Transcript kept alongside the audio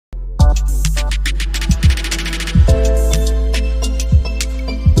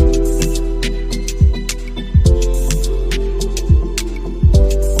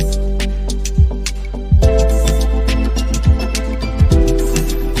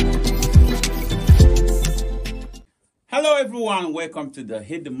everyone, welcome to the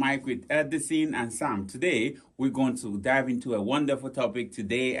Hit the Mic with EDISON and Sam. Today, we're going to dive into a wonderful topic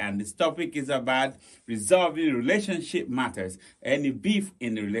today, and this topic is about resolving relationship matters. Any beef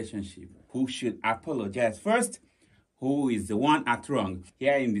in the relationship, who should apologize first? Who is the one at wrong?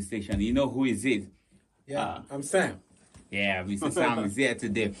 Here in the station, you know who is it? I'm Sam. Yeah, Mr. Sam is here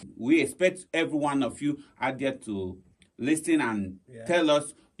today. We expect every one of you out there to listen and tell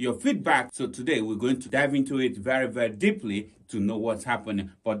us your feedback. So today we're going to dive into it very, very deeply to know what's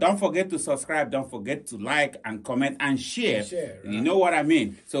happening. But don't forget to subscribe. Don't forget to like and comment and share. Right. You know what I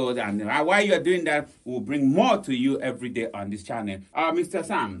mean? So then, while you're doing that, we'll bring more to you every day on this channel. Mr.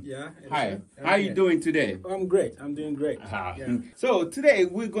 Sam. Yeah. Hi. How are you doing today? I'm great. I'm doing great. So today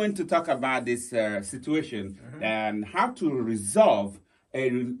we're going to talk about this situation and how to resolve a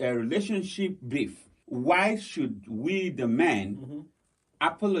relationship beef. Why should we, the men,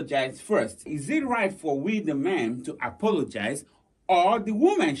 apologize first? Is it right for we, the men, to apologize, or the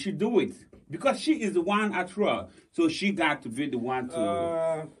woman should do it? Because she is the one at fault, so she got to be the one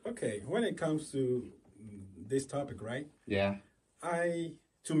to... Okay, when it comes to this topic, right? Yeah.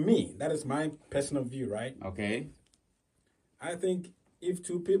 To me, that is my personal view, right? Okay. I think if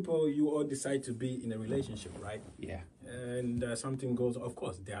two people, you all decide to be in a relationship, right? Yeah. And something goes, of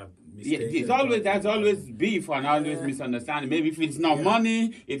course, there are mistakes. There's always beef and always misunderstanding. Maybe if it's not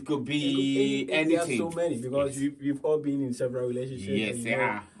money, it could be anything. There are so many, because we've all been in several relationships.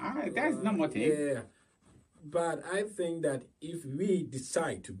 Yes, that's not more thing. Yeah. But I think that if we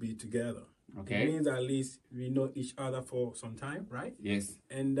decide to be together, it means at least we know each other for some time, right? Yes.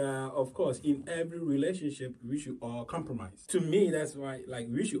 And of course, in every relationship, we should all compromise. To me, that's why,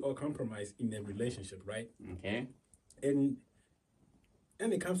 we should all compromise in a relationship, right? Okay. And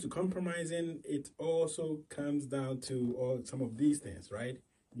when it comes to compromising, it also comes down to some of these things, right?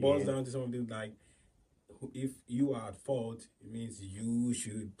 Boils down to some of them, like, if you are at fault, it means you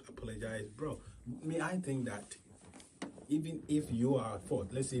should apologize. Bro, I think that even if you are at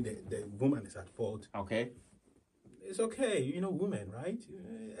fault, let's say the woman is at fault. Okay. It's okay, women, right?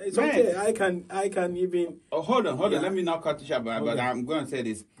 It's okay. I can even... Oh, hold on. Let me not cut you short, but I'm going to say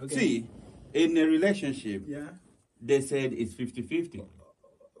this. Okay. See, in a relationship, they said it's 50-50.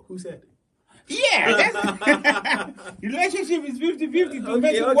 Who said? Yeah, relationship is 50-50 to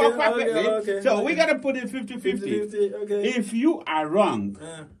make it work perfectly. So we got to put it 50-50. Okay. If you are wrong,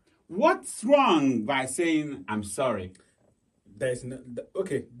 what's wrong by saying, I'm sorry? There's no...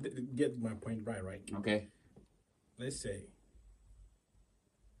 Okay, get my point right. Okay. Let's say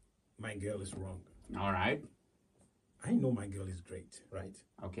my girl is wrong. All right. I know my girl is great, right?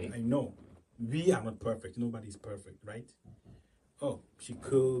 Okay. I know. We are not perfect. Nobody's perfect, right? Oh, she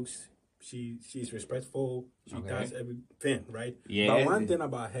cooks. She's respectful. She does everything, right? Yeah. But one thing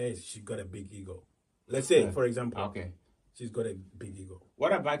about her is she got a big ego. Let's say, for example, she's got a big ego.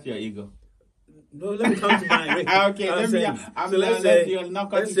 What about your ego? No, let me come to mine. Okay, let's say,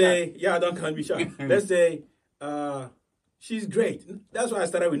 don't count me short. Let's say, she's great. That's why I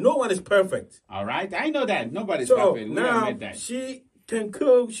started with. No one is perfect. All right, I know that. Nobody's perfect. We now, that. She can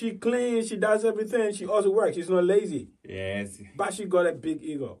cook, she cleans, she does everything. She also works. She's not lazy. Yes. But she got a big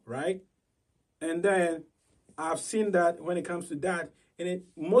ego, right? And then I've seen that when it comes to that, and it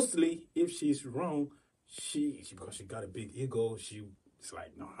mostly, if she's wrong, because she got a big ego, it's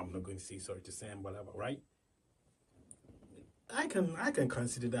like, no, I'm not going to say sorry to Sam, whatever, right? I can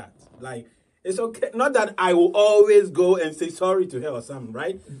consider that. Like, it's okay. Not that I will always go and say sorry to her or something,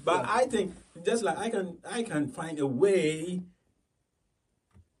 right? But I think just like I can find a way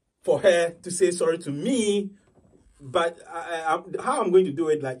for her to say sorry to me. But how I'm going to do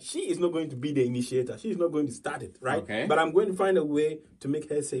it, like, she is not going to be the initiator. She's not going to start it, right? Okay. But I'm going to find a way to make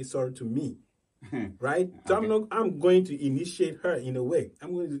her say sorry to me. Right? So I'm going to initiate her in a way.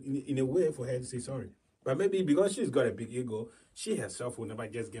 I'm going to in a way for her to say sorry. But maybe because she's got a big ego, she herself will never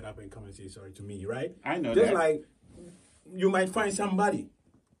just get up and come and say sorry to me, right? I know just that. Like you might find somebody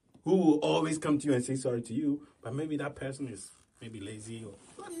who will always come to you and say sorry to you, but maybe that person is maybe lazy or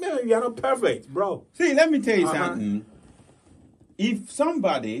maybe you're not perfect, bro. See, let me tell you something. If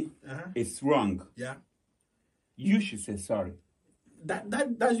somebody is wrong, you should say sorry.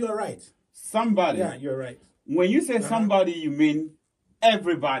 That's your right. Somebody. Yeah, you're right. When you say somebody, you mean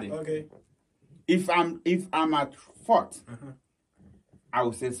everybody. Okay. If I'm at fault, I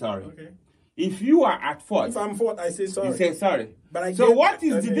will say sorry. Okay. If you are at fault, if I'm at fault, I say sorry. You say sorry. But so what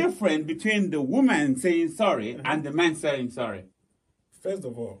is the difference between the woman saying sorry and the man saying sorry? First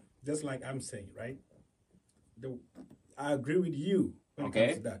of all, just like I'm saying, right? I agree with you when it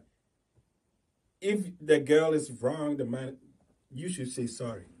comes to that. If the girl is wrong, the man, you should say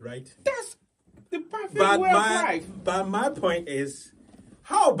sorry, right? the perfect way of life. But my point is,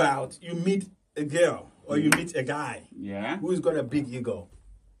 how about you meet a girl or you meet a guy who's got a big ego?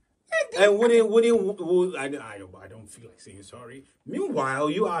 And I don't feel like saying sorry. Meanwhile,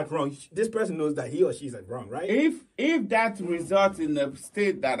 you are wrong. This person knows that he or she is wrong, right? If that results in the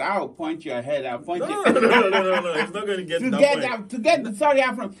state that I'll point your head, I'll point no, your no. It's not going to get to get the sorry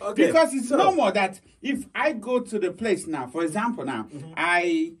out from. Okay, because it's normal that if I go to the place now, for example, now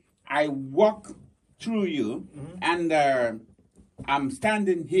I walk through you and I'm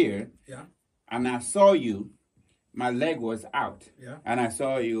standing here and I saw you. My leg was out, and I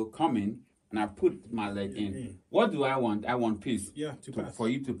saw you coming, and I put my leg in. What do I want? I want peace for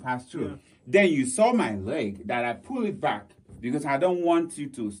you to pass through. Yeah. Then you saw my leg, that I pull it back, because I don't want you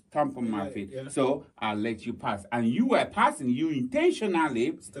to stomp on my feet. Yeah. So I'll let you pass. And you were passing, you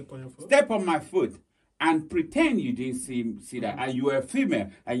intentionally step on my foot and pretend you didn't see that. And you were a female,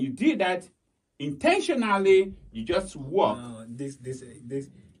 and you did that intentionally. You just walk. No,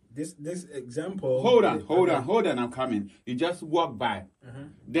 this example. Hold on. I'm coming. You just walk by.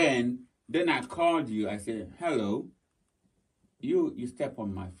 Then I called you. I said, "Hello." You step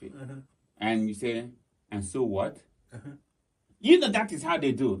on my feet, and you say, "And so what?" You know that is how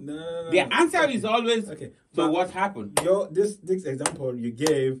they do. No. The answer is always, okay. So what happened? This example you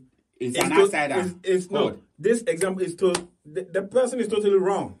gave is an outsider. This example is the person is totally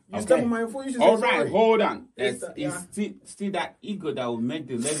wrong. You step on my foot. You should all say right, sorry. hold on. It's still that ego that will make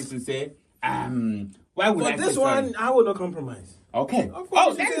the lady to say, why would I say this sorry? one, I will not compromise. Okay.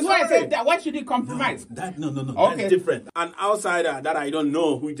 Oh, that is why I said that. Why should he compromise? No. Okay. That's different. An outsider that I don't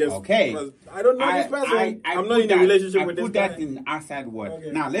know who just I don't know this person. I'm not in a relationship with this guy. I put that in outside word.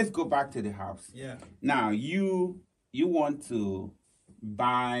 Okay. Now let's go back to the house. Yeah. Now you want to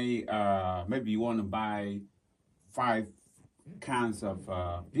buy maybe you want to buy 5 cans of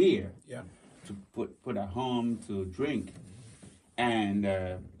beer to put at home to drink, and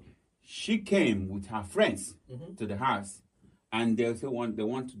she came with her friends to the house, and they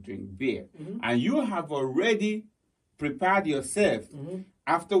want to drink beer, and you have already prepared yourself.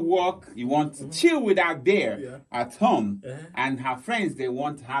 After work, you want to chill with that beer at home, and her friends, they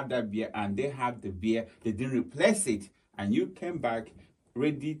want to have that beer, and they have the beer, they didn't replace it, and you came back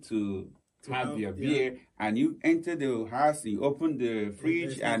ready to have your beer, and you enter the house, you open the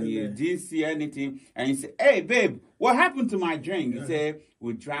fridge, and you didn't see anything, and you say, "Hey, babe, what happened to my drink?" You say,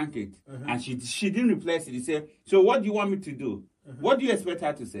 "We drank it," and she didn't replace it. You say, "So what do you want me to do?" What do you expect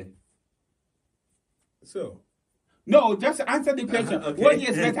her to say? No, just answer the question. Okay. What do you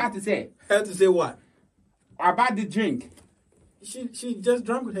expect her to say? Her to say what? About the drink. She just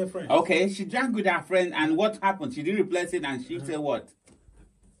drank with her friend. Okay, she drank with her friend, and what happened? She didn't replace it, and she said what?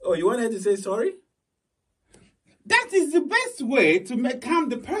 Oh, you want her to say sorry? That is the best way to calm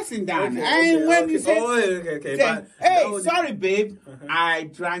the person down. You say, "Hey, sorry, babe, I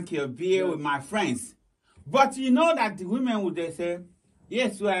drank your beer with my friends." But you know that the women would say,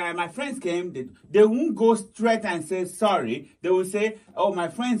 "Yes, my friends came." They won't go straight and say sorry. They will say, "Oh, my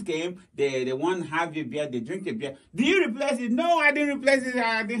friends came. They want to have your beer. They drink your beer. Do you replace it?" "No, I didn't replace it.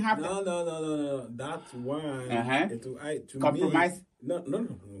 I didn't have it." No. That's one. To compromise. Me, no.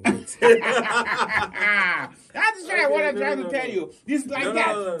 That's right. What I'm trying to tell you. This like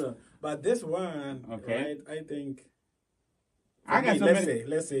that. No. But this one, right? I think. I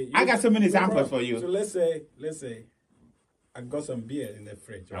got so many examples for you. So let's say, I got some beer in the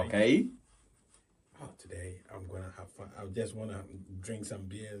fridge, right? Okay. Oh, today I'm gonna have fun. I just wanna drink some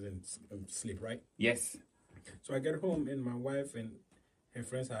beers and sleep, right? Yes. So I get home and my wife and her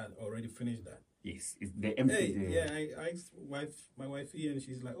friends had already finished that. Yes, they empty. I asked my wife here, and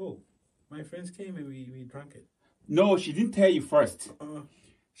she's like, "Oh, my friends came and we drank it." No, she didn't tell you first.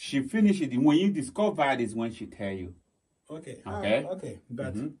 She finished it. When you discover it is when she tell you. Okay.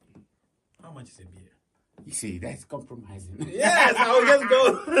 But how much is a beer? You see, that's compromising. Yes, I will just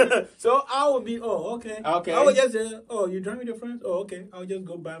go. So I will be, okay. Okay. I will just say, you drank with your friends? Oh, okay. I'll just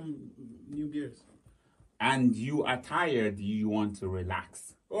go buy new beers. And you are tired, you want to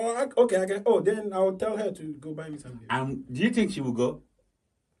relax. Oh, okay. Oh, then I'll tell her to go buy me some beer. Do you think she will go?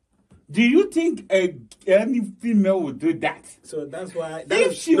 Do you think any female would do that? So that's why. No.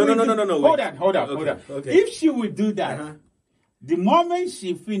 Hold on. Okay. If she would do that, the moment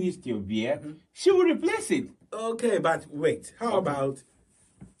she finished your beer, she will replace it. Okay, but wait. How about?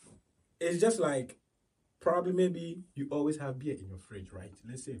 It's just like probably maybe you always have beer in your fridge, right?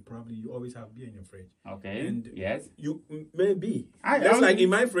 Let's say probably you always have beer in your fridge. Okay. And yes. You maybe. That's like in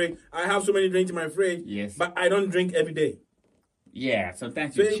my fridge. I have so many drinks in my fridge. Yes. But I don't drink every day. Yeah,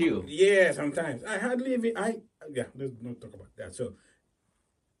 sometimes you chill. Yeah, sometimes. I hardly even let's not talk about that. So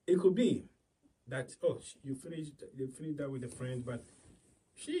it could be that, you finished that with a friend, but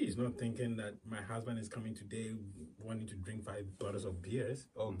she is not thinking that my husband is coming today wanting to drink 5 bottles of beers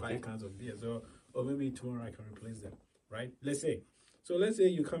or 5 cans of beers, or maybe tomorrow I can replace them, right? Let's say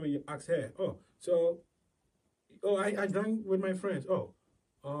you come and you ask her, I drank with my friends.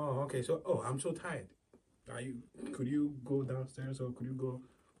 Okay. So, I'm so tired. Could you go downstairs or could you go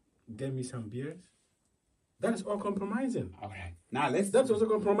get me some beers? That is all compromising. Okay. Now That's also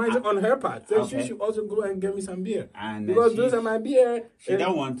compromising on her part. So she should also go and get me some beer. And because those are my beer. She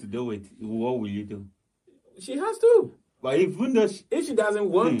don't want to do it. What will you do? She has to. But even though if she doesn't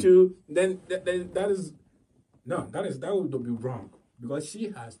want to, then that would be wrong. Because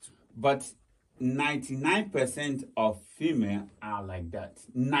she has to. But 99% of female are like that.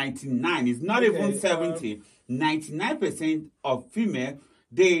 99. It's not even 70. 99% of female,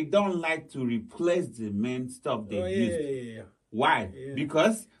 they don't like to replace the main stuff they use. Yeah. Why? Yeah.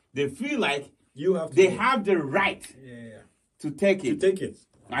 Because they feel like they have the right to take it. To take it.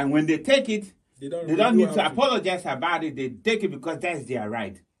 And when they take it, they don't need to apologize about it. They take it because that's their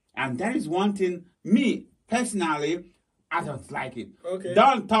right. And that is one thing, me, personally, I don't like it. Okay.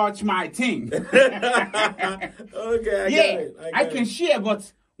 Don't touch my thing. Okay, I get it. I can share,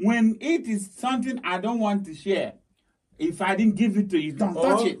 but when it is something I don't want to share, if I didn't give it to you, don't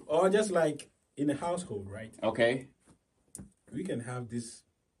touch it. Or just like in a household, right? Okay. We can have this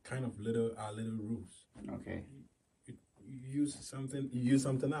kind of little rules. Okay. You use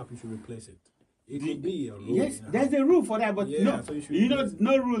something up, you should replace it. It could be a rule. Yes, there's a rule for that, but no. So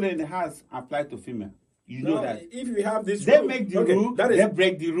no rule in the house apply to female. You know that. If we have this they rule, make the rule, they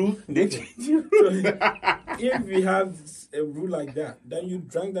break the rule, they change the rule. So if we have a rule like that, then you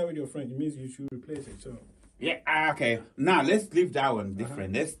drank that with your friend, it means you should replace it. So okay. Now let's leave that one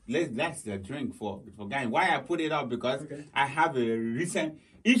different. Let's drink for guys. Why I put it up because I have a recent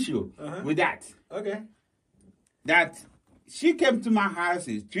issue with that. Okay. That she came to my house,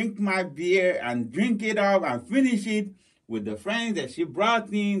 drink my beer and drink it up and finish it with the friends that she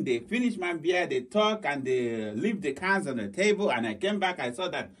brought in. They finish my beer, they talk and they leave the cans on the table. And I came back, I saw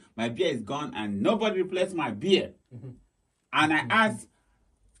that my beer is gone and nobody replaced my beer. And I asked,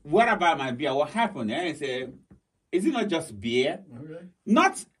 what about my beer? What happened? And I said, is it not just beer? Okay.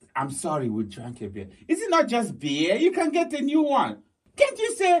 I'm sorry, we drank your beer. Is it not just beer? You can get a new one. Can't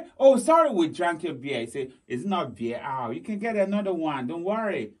you say, oh, sorry, we drank your beer? I say, it's not beer. Oh, you can get another one. Don't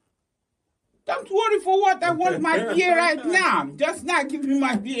worry. Don't worry for what? I want my beer right now. Just now, give me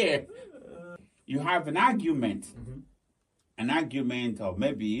my beer. You have an argument. An argument, or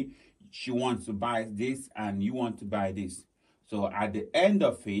maybe she wants to buy this and you want to buy this. So at the end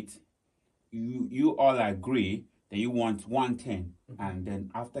of it, you all agree that you want one thing. And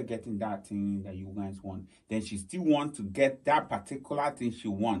then after getting that thing that you guys want, then she still wants to get that particular thing she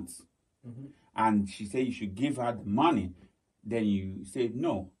wants. And she said you should give her the money. Then you say,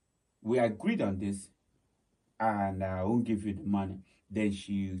 no, we agreed on this and I won't give you the money. Then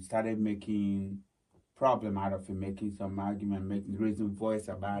she started making problem out of it, making some argument, raising voice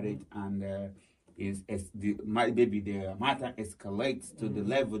about it. And maybe the matter escalates to the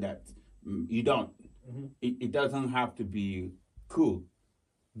level that you don't. It doesn't have to be cool.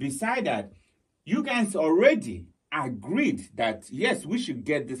 Beside that, you guys already agreed that, yes, we should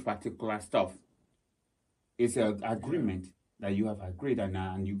get this particular stuff. It's an agreement that you have agreed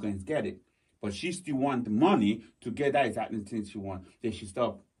and you guys get it. But she still wants the money to get that exact thing she wants. Then she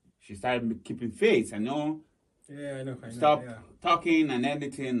stopped. She started keeping face and I know. Stop talking and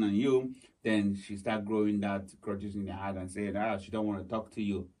editing on you. Then she started growing that grudges in the heart and saying, she don't want to talk to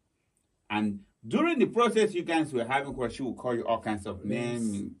you. And during the process you guys were having, she will call you all kinds of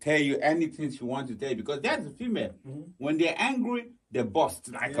names, tell you anything she wants to tell you, because that's a female. When they're angry, they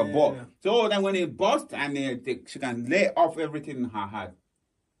burst like a ball. So then when they burst and she can lay off everything in her heart,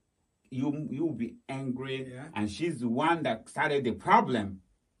 you will be angry, and she's the one that started the problem.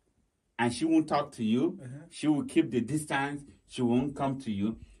 And she won't talk to you. She will keep the distance. She won't come to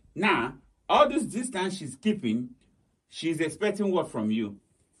you. Now, all this distance she's keeping, she's expecting what from you?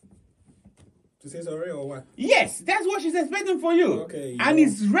 To say sorry or what? Yes, that's what she's expecting for you. Okay. And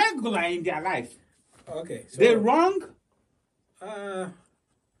it's regular in their life. Okay. So, they're wrong.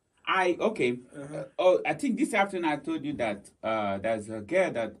 I think this afternoon I told you that there's a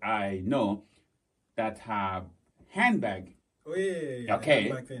girl that I know that her handbag. Oh yeah. Okay.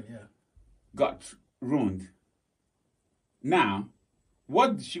 Back then, got ruined. Now,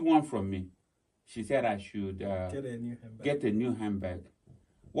 what did she want from me? She said I should get a new handbag.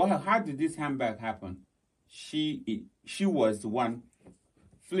 Well, how did this handbag happen? She was the one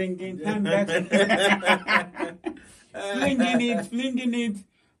flinging handbags, flinging it,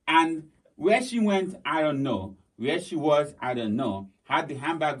 and Where she went, I don't know. Where she was, I don't know. How the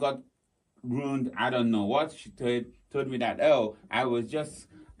handbag got ruined, I don't know. What she told me that, oh, I was just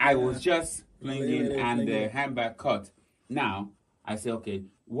playing and the handbag cut. Now, I say, okay,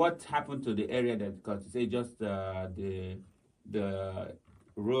 what happened to the area that cut? Say just the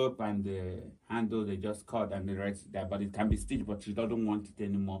rope and the handle they just cut and the rest that, but it can be stitched, but she doesn't want it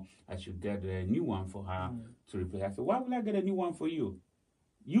anymore. I should get a new one for her to replace. I said, why would I get a new one for you?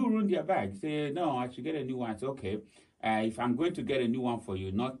 You ruined your bag. Say, no, I should get a new one. I said, okay. If I'm going to get a new one for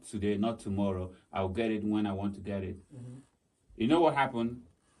you, not today, not tomorrow, I'll get it when I want to get it. You know what happened?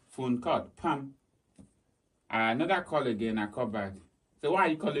 Phone cut. Pam. Another call again. I call back. So why are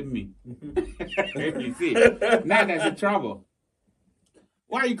you calling me? You see, now there's a trouble.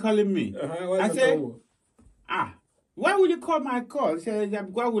 Why are you calling me? I said, why would you call my call? He said,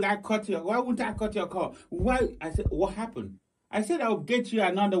 why would I cut your? Why wouldn't I cut your call? Why? I said, what happened? I said, I'll get you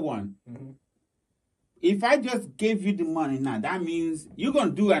another one. If I just gave you the money now, that means you're going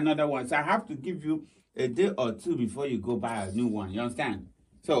to do another one. So I have to give you a day or two before you go buy a new one. You understand?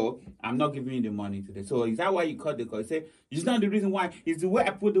 So I'm not giving you the money today. So is that why you cut the call? You say, it's not the reason why. It's the way I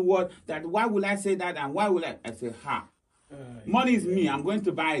put the word that why will I say that and why will I? I say, money is me. I'm going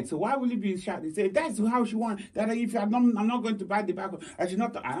to buy it. So why will it be shot? They say, that's how she wants. That if I'm not going to buy the bag, I should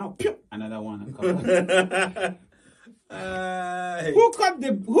not. Another one.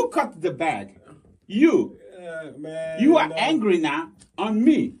 Who cut the bag? You. Man, you are angry now on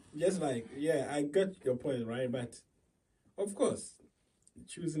me. Just like, yeah, I got your point, right? But of course,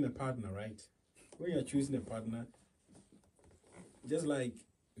 choosing a partner, right? When you're choosing a partner, just like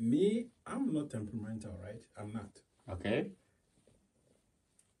me, I'm not temperamental, right? I'm not. Okay.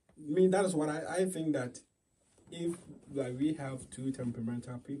 I mean, that is what I think that if like we have two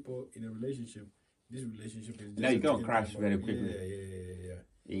temperamental people in a relationship, this relationship is just now you're gonna crash very quickly. Yeah.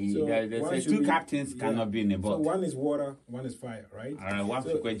 So they say two captains cannot be in a boat. So one is water, one is fire, right? All right, one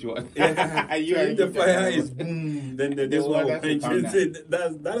quench water. If the fire is boom, then this one will quench it.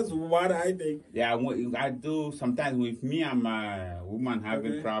 That is what I think. Yeah, I do sometimes with me and my woman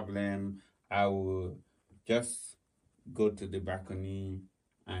having problem. I will just go to the balcony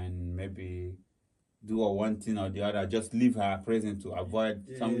and maybe do one thing or the other. Just leave her present to avoid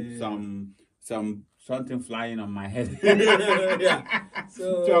something flying on my head.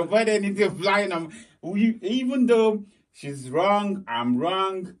 So, to avoid anything flying on even though she's wrong, I'm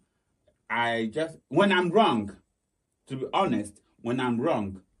wrong. When I'm wrong, to be honest, when I'm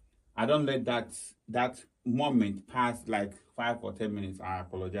wrong, I don't let that moment pass like 5 or 10 minutes. I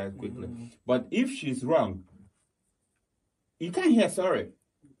apologize quickly. But if she's wrong, you can't hear sorry.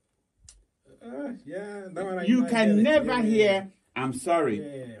 You can never hear I'm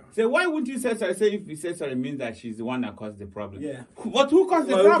sorry. So why wouldn't you say sorry? Say if you say sorry, it means that she's the one that caused the problem. But who caused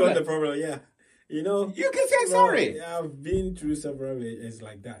the problem? Who caused the problem? Yeah. You know. You can say sorry. I've been through several it's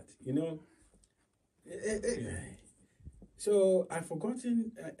like that. You know. So I've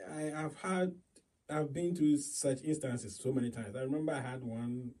forgotten. I've been through such instances so many times. I remember I had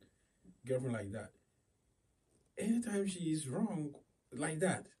one girlfriend like that. Anytime she is wrong like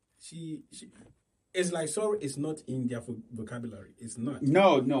that, she it's like sorry is not in their vocabulary. It's not.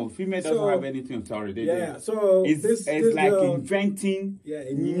 No. Female doesn't have anything sorry. So it's like inventing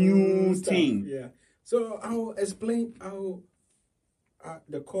a new thing. Yeah. So I'll explain how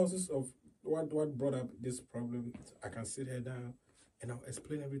the causes of what brought up this problem. I can sit her down and I'll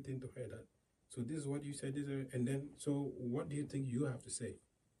explain everything to her. That so this is what you said. And then so what do you think you have to say?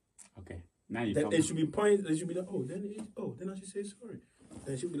 Okay. Now you. Then it should be point. It should be like then I should say sorry.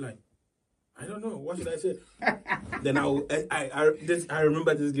 Then she'll be like, I don't know. What should I say? Then I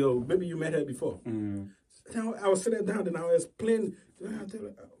remember this girl. Maybe you met her before. Now I will sit her down and I will explain. I'll tell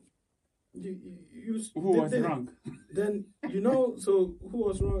her, who was wrong? Then so who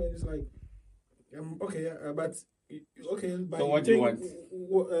was wrong? And it's like, okay, but okay. But so what do you want?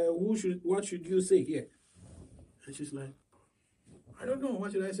 What should you say here? And she's like, I don't know.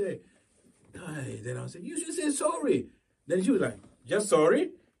 What should I say? Then I'll say, you should say sorry. Then she was like, just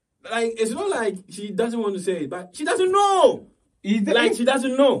sorry? Like, it's not like she doesn't want to say it, but she doesn't know. She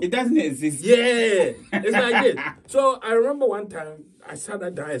doesn't know. It doesn't exist. Yeah. It's like this. So I remember one time, I sat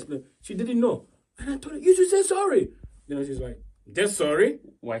that down and explained. She didn't know. And I told her, you should say sorry. She's like, just sorry?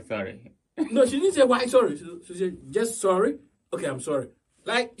 Why sorry? No, she didn't say why sorry. She said, just sorry? Okay, I'm sorry.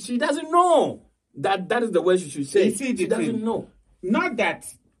 Like, she doesn't know that is the way she should say it. She doesn't know. Not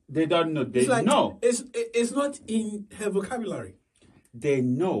that they don't know. They know. It's not in her vocabulary. They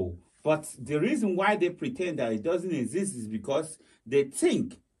know. But the reason why they pretend that it doesn't exist is because they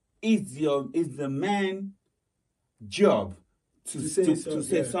think it's the man's job to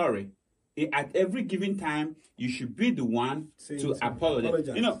say sorry. at every given time, you should be the one to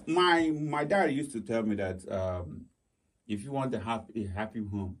apologize. You know, my dad used to tell me that if you want to have a happy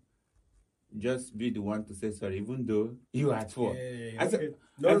home, just be the one to say sorry, even though you are at fault. I said,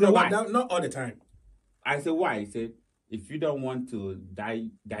 why? Not all the time. I said, why? He said, if you don't want to die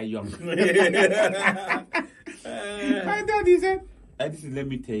young. My dad, he said, let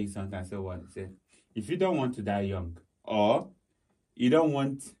me tell you something. I said, what? He said, if you don't want to die young, or you don't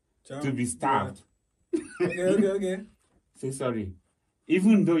want to be starved. Okay. Say sorry.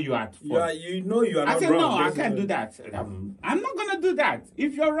 Even though you are at fault. You know you are not wrong. I said, no, I can't do that. I'm not going to do that.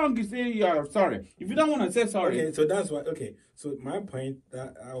 If you're wrong, you say you are sorry. If you don't want to say sorry. Okay, so that's why, so my point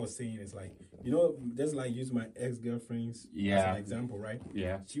that I was saying is like, you know, just like use my ex-girlfriends as an example, right?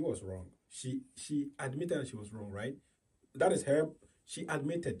 Yeah. She was wrong. She admitted that she was wrong, right? That is her. She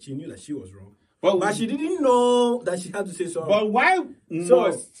admitted, she knew that she was wrong. But she didn't know that she had to say sorry. But why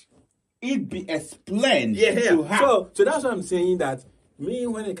must it be explained to her? So that's what I'm saying, that me,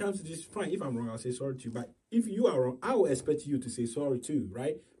 when it comes to this, fine, if I'm wrong, I'll say sorry to you. But if you are wrong, I will expect you to say sorry too,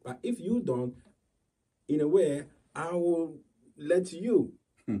 right? But if you don't, in a way, I will let you.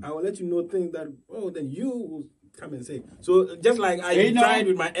 I will let you know things that, then you will come and say. So just like I tried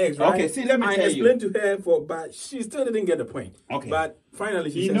with my ex, right? Okay, see, let me tell you. I explained to her, but she still didn't get the point. Okay. But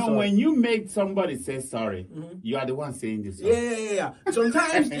finally she said sorry. when you make somebody say sorry, you are the one saying this. Yeah.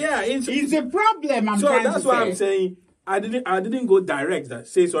 Sometimes, it's a problem. So that's why I'm saying I didn't go direct that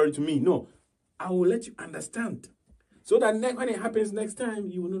say sorry to me. No, I will let you understand, so that when it happens next time,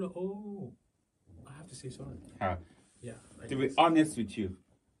 you will know that I have to say sorry. To be honest with you,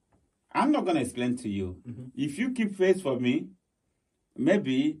 I'm not gonna explain to you. If you keep face for me,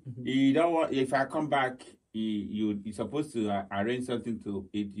 maybe you don't want. If I come back, you're supposed to arrange something to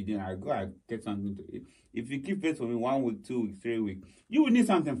eat. You didn't. I go and get something to eat. If you keep face for me 1 week, 2 weeks, 3 weeks, you will need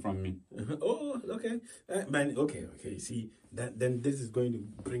something from me. Okay. Okay. See that then this is going to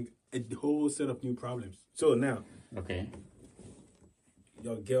bring a whole set of new problems. So now,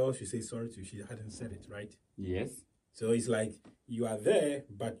 your girl should say sorry to you. She hadn't said it, right? Yes. So it's like you are there,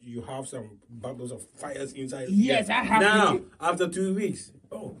 but you have some bubbles of fires inside. Yes, I have. Now, after 2 weeks,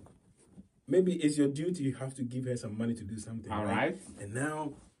 maybe it's your duty. You have to give her some money to do something. All right. And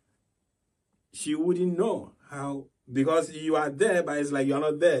now, she wouldn't know how, because you are there, but it's like you are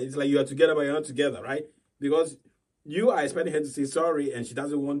not there. It's like you are together, but you're not together, right? Because you are expecting her to say sorry, and she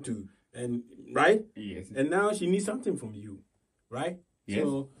doesn't want to, and right? Yes. And now she needs something from you, right? Yes.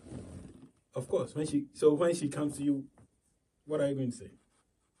 So, of course, when she comes to you, what are you going to say?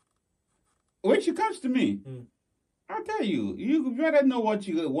 When she comes to me, I'll tell you, you better know what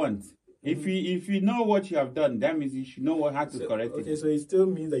you want. If you know what you have done, that means you should know how to correct it. Okay, so it still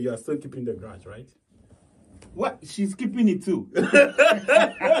means that you are still keeping the grudge, right? What? She's keeping it too.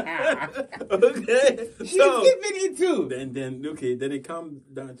 Okay. She's keeping it too. Then it comes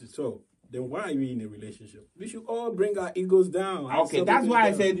down to, then why are we in a relationship? We should all bring our egos down. Okay, that's why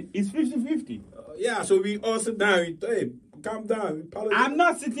I said it's 50-50. So we all sit down. Calm down. I'm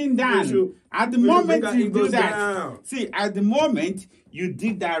not sitting down. At the moment you do that, at the moment you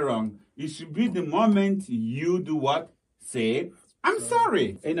did that wrong, it should be the moment you do what? Say, I'm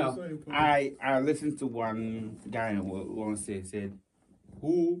sorry. You know, I listened to one guy once said,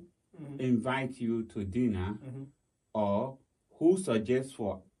 who invite you to dinner or who suggests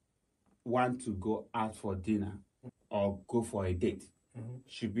for one to go out for dinner or go for a date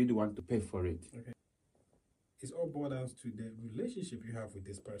should be the one to pay for it. Okay. It's all boiled down to the relationship you have with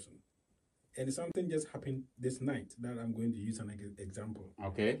this person. And something just happened this night that I'm going to use an example.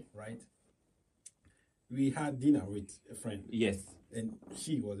 Okay. Right? We had dinner with a friend. Yes. And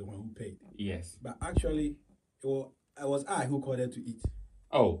she was the one who paid. Yes. But actually, it was I who called her to eat.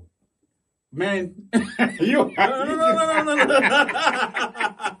 Oh. Man, you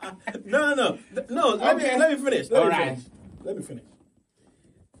No. Let me finish. Let me finish.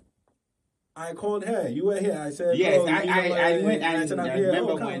 I called her. You were here. I said, yes, I went. I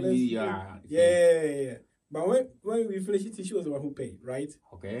remember when you are. Yeah. But when we finished it, she was the one who paid, right?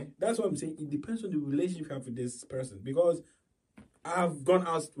 Okay. That's what I'm saying. It depends on the relationship you have with this person, because I've gone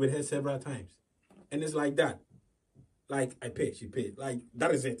out with her several times, and it's like that. Like, I paid, she paid. Like,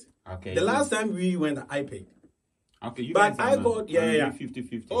 that is it. Okay. The last time we went, I paid. Okay, you but I called,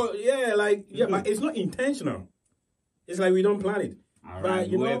 50-50. Oh, yeah, but it's not intentional. It's like we don't plan it. All right,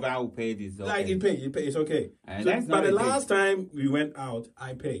 whoever who paid is okay. Like, you pay, it's okay. But the last time we went out,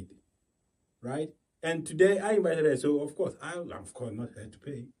 I paid. Right? And today, I invited her, so of course, I'm not her to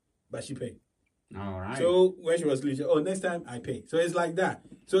pay, but she paid. All right. So when she was leaving, next time I pay. So it's like that.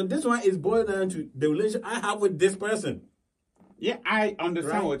 So this one is boiled down to the relationship I have with this person. Yeah, I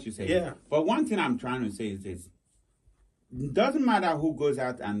understand what you say. Yeah. But one thing I'm trying to say is this. It doesn't matter who goes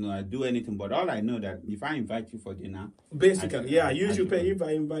out and do anything, but all I know that if I invite you for dinner... Basically, you should pay if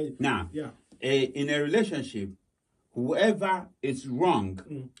I invite... Now, yeah. In a relationship, whoever is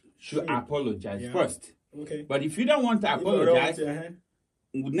wrong should apologize first. Okay. But if you don't want to apologize,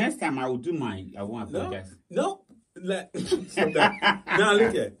 next time I will do mine. I won't apologize. No. Now,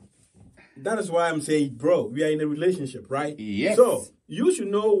 look at that is why I'm saying, bro, we are in a relationship, right? Yes. So, you should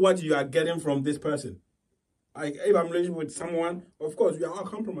know what you are getting from this person. Like, if I'm in a relationship with someone, of course, we are all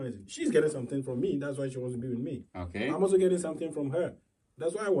compromising. She's getting something from me. That's why she wants to be with me. Okay. I'm also getting something from her.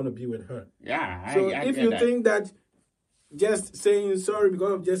 That's why I want to be with her. Yeah. So if you think that just saying sorry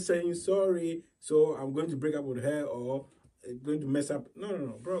because of just saying sorry, so I'm going to break up with her or going to mess up.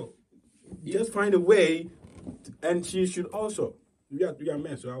 No, bro. Just find a way, and she should also, we are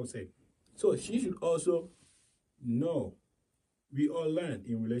men, so I would say. So she should also know. We all learn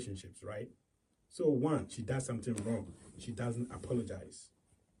in relationships, right? So one, she does something wrong. She doesn't apologize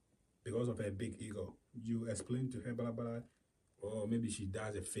because of her big ego. You explain to her, blah, blah, or maybe she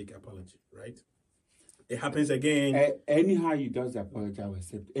does a fake apology, right? It happens again. Anyhow you does apologize,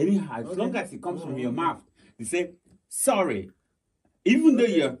 accept. Anyhow, as long as it comes from your mouth, you say, sorry. Even though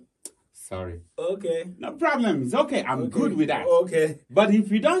you're sorry. Okay. No problem. It's okay. I'm good with that. Okay. But if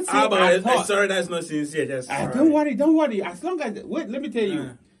you don't say sorry, that's not sincere. Just don't worry. As long as let me tell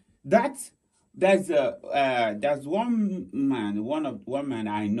you, there's one man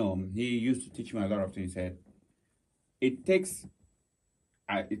I know. He used to teach me a lot of things. He said, it takes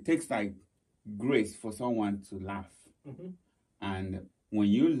like grace for someone to laugh, and when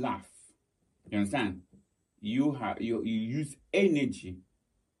you laugh, you understand, you use energy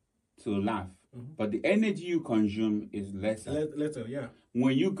to laugh, but the energy you consume is lesser. Yeah.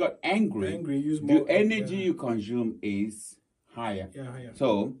 When you got angry, use more, the energy you consume is higher. Yeah, higher.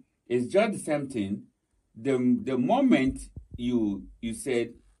 So it's just the same thing. The moment you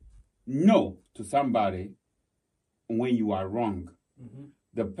said no to somebody when you are wrong,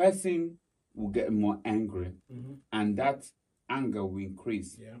 the person will get more angry, and that anger will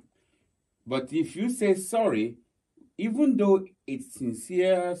increase. Yeah. But if you say sorry, even though it's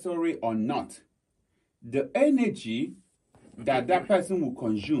sincere sorry or not, the energy that person will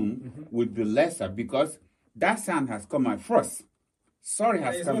consume will be lesser because that sound has come out first. Sorry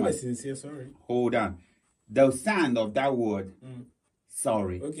has come out. It's not a sincere sorry. Hold on. The sound of that word,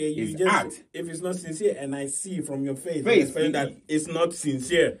 sorry, is out. If it's not sincere and I see from your face that it's not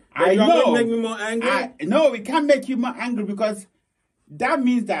sincere, I know. Going to make me more angry? No, it can't make you more angry because that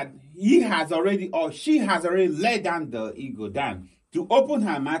means that he has already or she has already laid down the ego down to open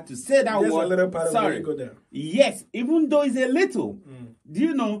her mouth to say that word. A little part sorry. Of the ego there. Yes, even though it's a little. Do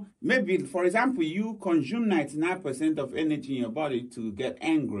you know, maybe, for example, you consume 99% of energy in your body to get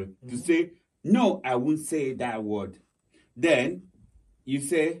angry, to say, no, I won't say that word. Then you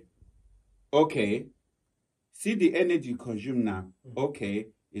say, okay, see the energy consumed now. Okay,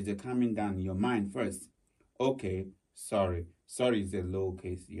 is it coming down in your mind first? Okay, sorry. Sorry is a low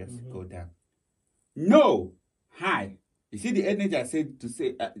case. Yes, go down. No, high. You see the energy I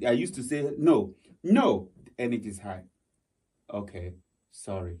used to say no. No, the energy is high. Okay,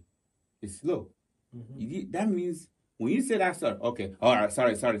 sorry. It's low. That means when you say that, sorry, okay, all right,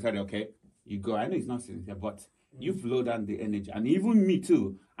 sorry, okay, you go. I know it's not sincere, but you've low down the energy. And even me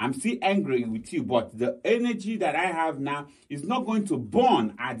too, I'm still angry with you, but the energy that I have now is not going to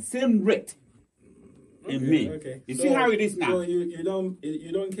burn at the same rate in me. Okay. You see how it is now? So you don't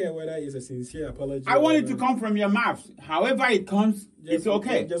care whether it's a sincere apology. I want it to come from your mouth. However it comes, it's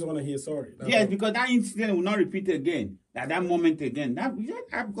okay. You just want to hear sorry. Yes, because that incident will not repeat again. That moment again.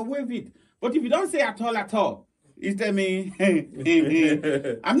 I've got away with it. But if you don't say at all, you tell me,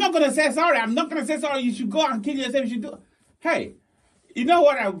 I'm not going to say sorry. I'm not going to say sorry. You should go and kill yourself. You should do. Hey, you know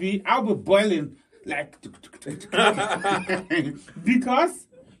what I'll be? I'll be boiling like because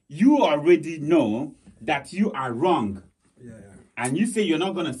you already know that you are wrong. Yeah. And you say you're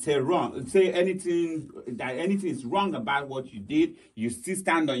not going to say anything is wrong about what you did. You still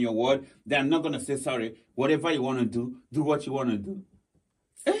stand on your word. Then I'm not going to say sorry. Whatever you want to do what you want to do.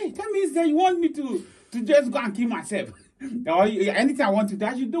 Hey, that means that you want me to just go and kill myself. Or anything I want to do,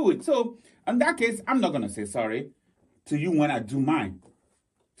 I should do it. So in that case, I'm not going to say sorry to you when I do mine.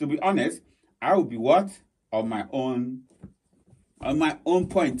 To be honest, I will be what? On my own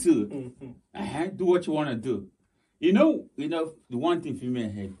point too. Do what you want to do. You know, the one thing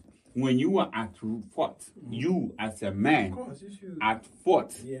female head, when you are at fault, you as a man at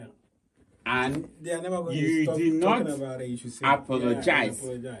fault, and you did not apologize,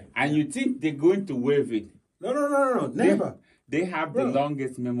 and you think they're going to waive it. No, never. They have the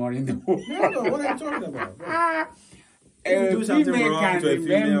longest memory in the world. No, what are you talking about? Bro? A do something female wrong can to a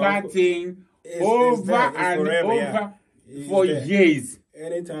female, remember things it's over there. It's and forever, over It's for there. years.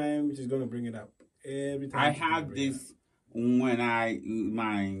 Anytime she's going to bring it up. Every time. I have this when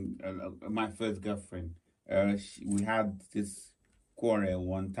my first girlfriend. We had this quarrel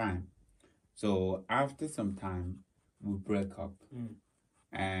one time. So after some time, we break up.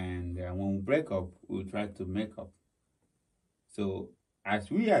 And when we break up, we try to make up. So as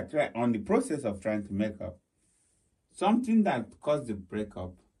we are on the process of trying to make up, something that caused the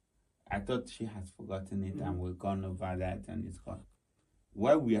breakup, I thought she has forgotten it and we've gone over that and it's gone.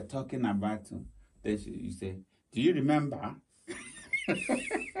 While we are talking about it, then you say, do you remember? Do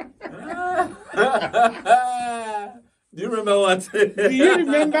you remember what? Do you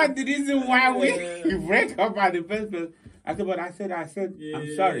remember the reason why we break up at the first place? I said,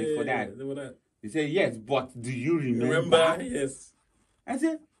 I'm sorry for that. He said, yes, but do you remember? Yes. I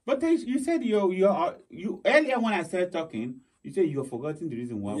said, but you said you earlier when I started talking, you said you're forgetting the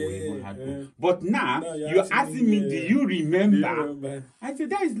reason why we even had But now you're asking me, do you remember? I said,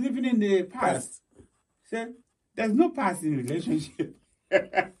 that is living in the past. I said, there's no past in relationship.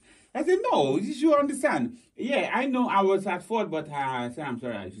 I said, no, you should understand. Yeah, I know I was at fault, but I said, I'm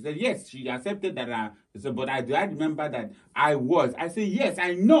sorry. She said, yes, she accepted that. I said, but I remember that I was. I said, yes,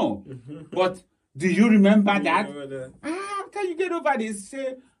 I know. But do you remember that? How can you get over this?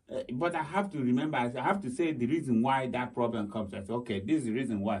 Say, but I have to remember, I have to say the reason why that problem comes. I said, okay, this is the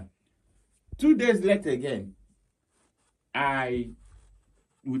reason why. 2 days later again, we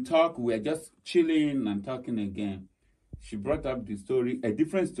were just chilling and talking again. She brought up the story, a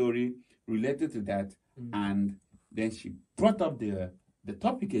different story related to that, and then she brought up the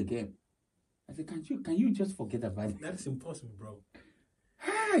topic again. I said, can you just forget about it? That's impossible, bro.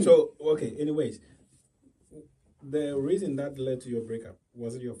 Hi. So, okay, anyways, the reason that led to your breakup,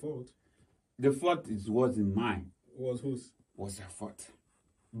 was it your fault? The fault wasn't mine. Was whose? Was her fault.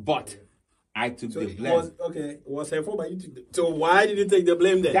 But I took the blame. Was her fault, but you took so why did you take the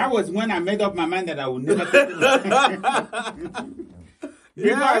blame then? That was when I made up my mind that I would never take the blame.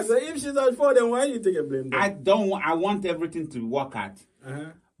 Yeah, so if she's at fault, then why did you take a blame then? I want everything to work out.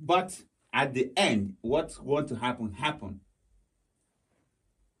 But at the end, what's going to happen.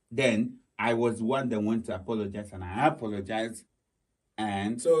 Then I was one that went to apologize, and I apologized.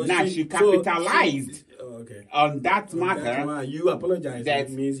 And so now she capitalized on that matter. You apologized. That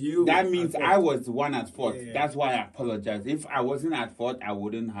means I was the one at fault. Yeah. That's why I apologized. If I wasn't at fault, I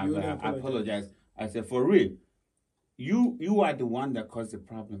wouldn't have apologized. I said, for real, you are the one that caused the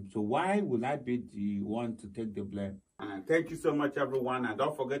problem. So why would I be the one to take the blame? Thank you so much, everyone. And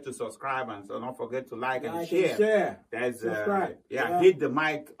don't forget to subscribe, and so don't forget to like and share. Subscribe. Hit the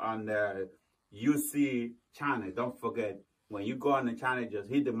mic on the UC channel. Don't forget. When you go on the channel, just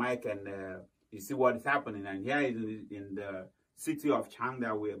hit the mic and you see what is happening. And here in the city of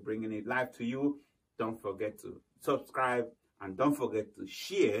Chanda, we are bringing it live to you. Don't forget to subscribe and don't forget to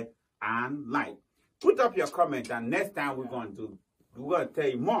share and like. Put up your comment, and next time we're going to tell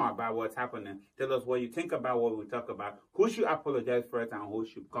you more about what's happening. Tell us what you think about what we talk about. Who should apologize first and who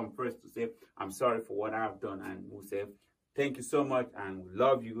should come first to say, I'm sorry for what I've done. And we'll say, thank you so much and we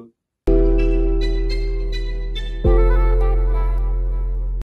love you.